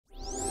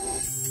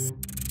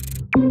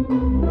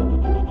Welcome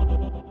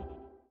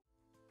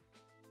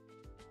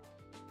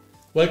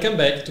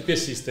back to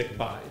PSC Tech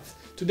Bytes.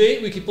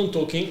 Today we keep on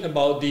talking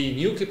about the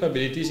new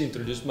capabilities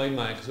introduced by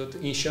Microsoft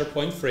in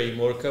SharePoint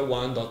Framework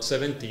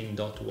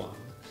 1.17.1.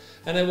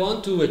 And I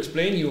want to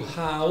explain you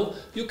how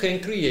you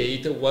can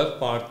create web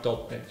part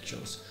top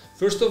actions.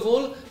 First of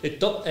all, a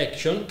top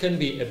action can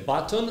be a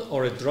button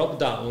or a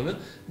drop-down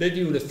that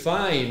you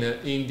define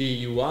in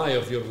the UI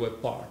of your web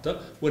part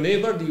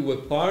whenever the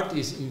web part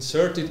is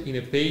inserted in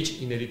a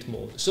page in edit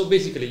mode. So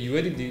basically you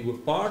edit the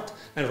web part,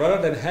 and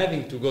rather than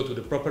having to go to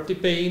the property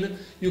pane,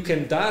 you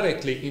can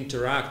directly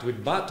interact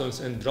with buttons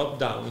and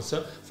drop-downs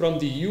from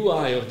the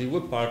UI of the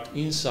web part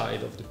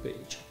inside of the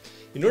page.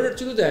 In order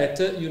to do that,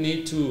 you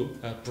need to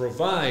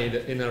provide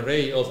an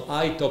array of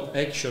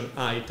iTopAction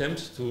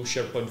items to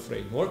SharePoint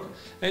Framework,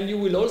 and you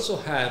will also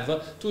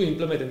have to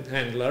implement a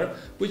handler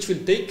which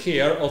will take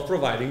care of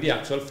providing the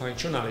actual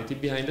functionality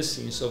behind the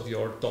scenes of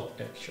your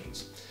top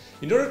actions.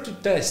 In order to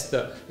test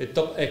a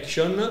top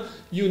action,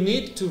 you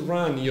need to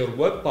run your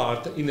web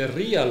part in a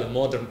real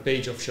modern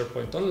page of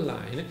SharePoint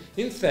Online.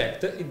 In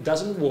fact, it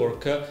doesn't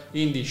work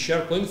in the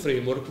SharePoint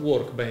Framework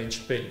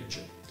Workbench page.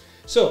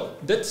 So,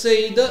 that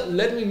said,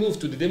 let me move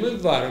to the demo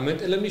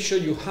environment and let me show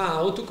you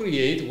how to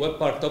create web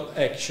part top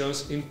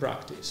actions in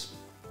practice.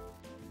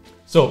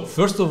 So,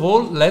 first of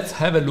all, let's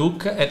have a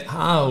look at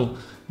how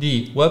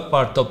the web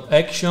part top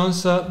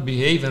actions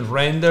behave and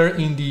render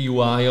in the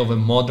UI of a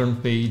modern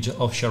page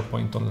of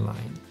SharePoint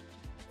Online.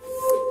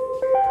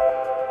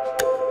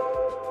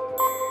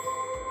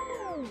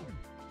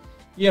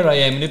 Here I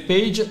am in a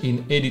page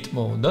in edit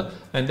mode,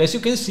 and as you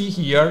can see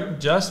here,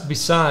 just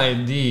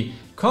beside the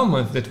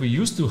comments that we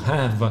used to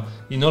have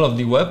in all of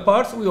the web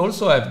parts, we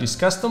also have this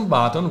custom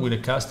button with a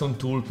custom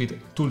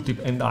tooltip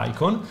and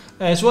icon,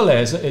 as well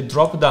as a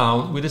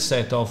drop-down with a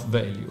set of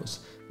values.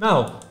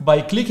 Now,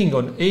 by clicking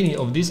on any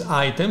of these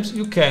items,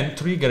 you can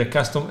trigger a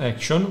custom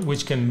action,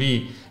 which can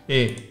be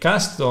a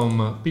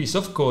custom piece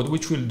of code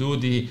which will do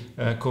the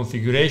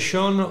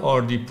configuration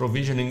or the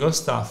provisioning of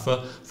stuff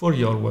for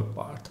your web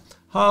part.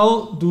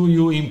 How do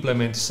you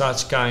implement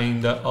such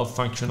kind of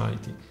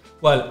functionality?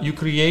 Well, you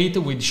create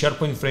with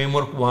SharePoint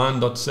Framework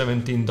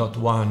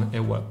 1.17.1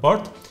 a web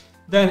part.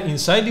 Then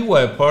inside the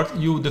web part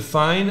you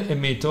define a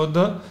method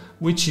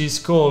which is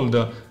called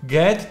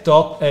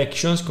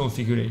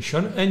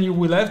getTopActionsConfiguration, and you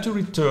will have to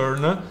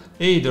return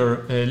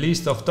either a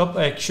list of top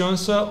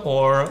actions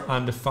or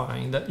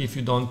undefined if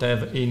you don't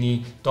have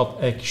any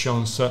top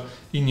actions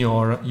in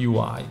your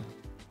UI.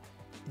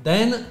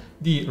 Then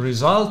the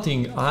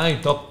resulting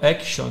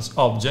iTopActions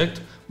object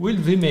will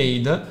be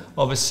made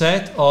of a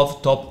set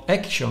of top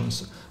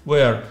actions,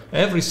 where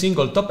every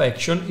single top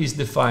action is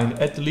defined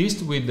at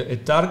least with a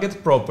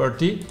target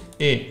property,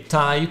 a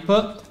type,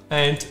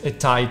 and a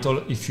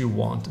title if you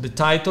want. The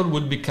title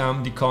will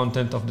become the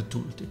content of the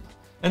tooltip.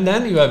 And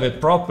then you have a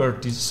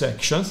properties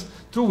sections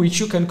through which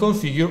you can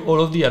configure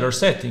all of the other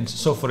settings.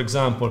 So for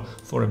example,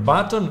 for a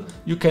button,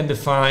 you can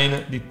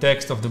define the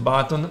text of the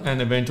button and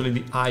eventually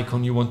the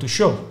icon you want to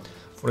show.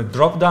 For a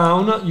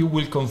drop-down, you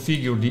will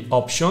configure the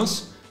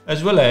options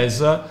as well as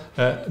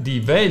the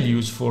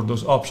values for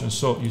those options.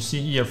 So you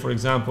see here, for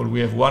example, we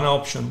have one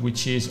option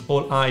which is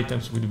all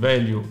items with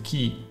value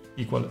key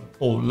equal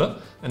all,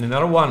 and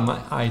another one, my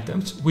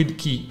items with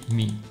key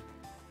me.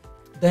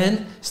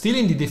 Then, still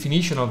in the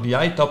definition of the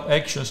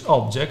iTopActions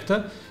object,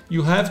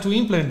 you have to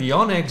implement the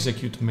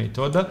onExecute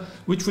method,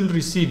 which will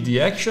receive the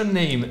action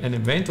name and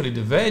eventually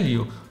the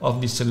value of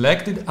the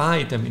selected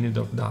item in a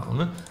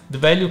drop-down. The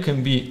value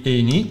can be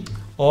any,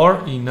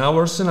 or in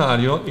our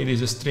scenario it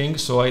is a string,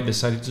 so I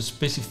decided to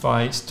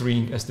specify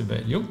string as the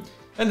value.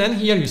 And then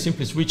here you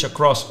simply switch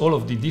across all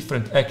of the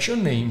different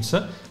action names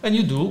and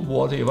you do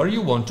whatever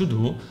you want to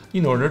do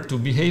in order to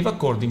behave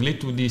accordingly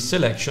to the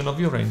selection of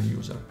your end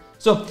user.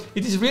 So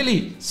it is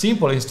really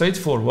simple and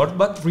straightforward,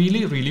 but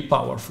really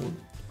powerful.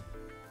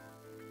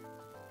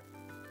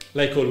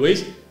 Like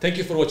always, thank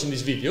you for watching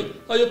this video.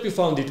 I hope you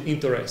found it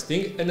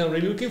interesting, and I'm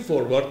really looking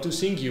forward to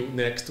seeing you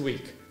next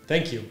week.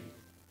 Thank you.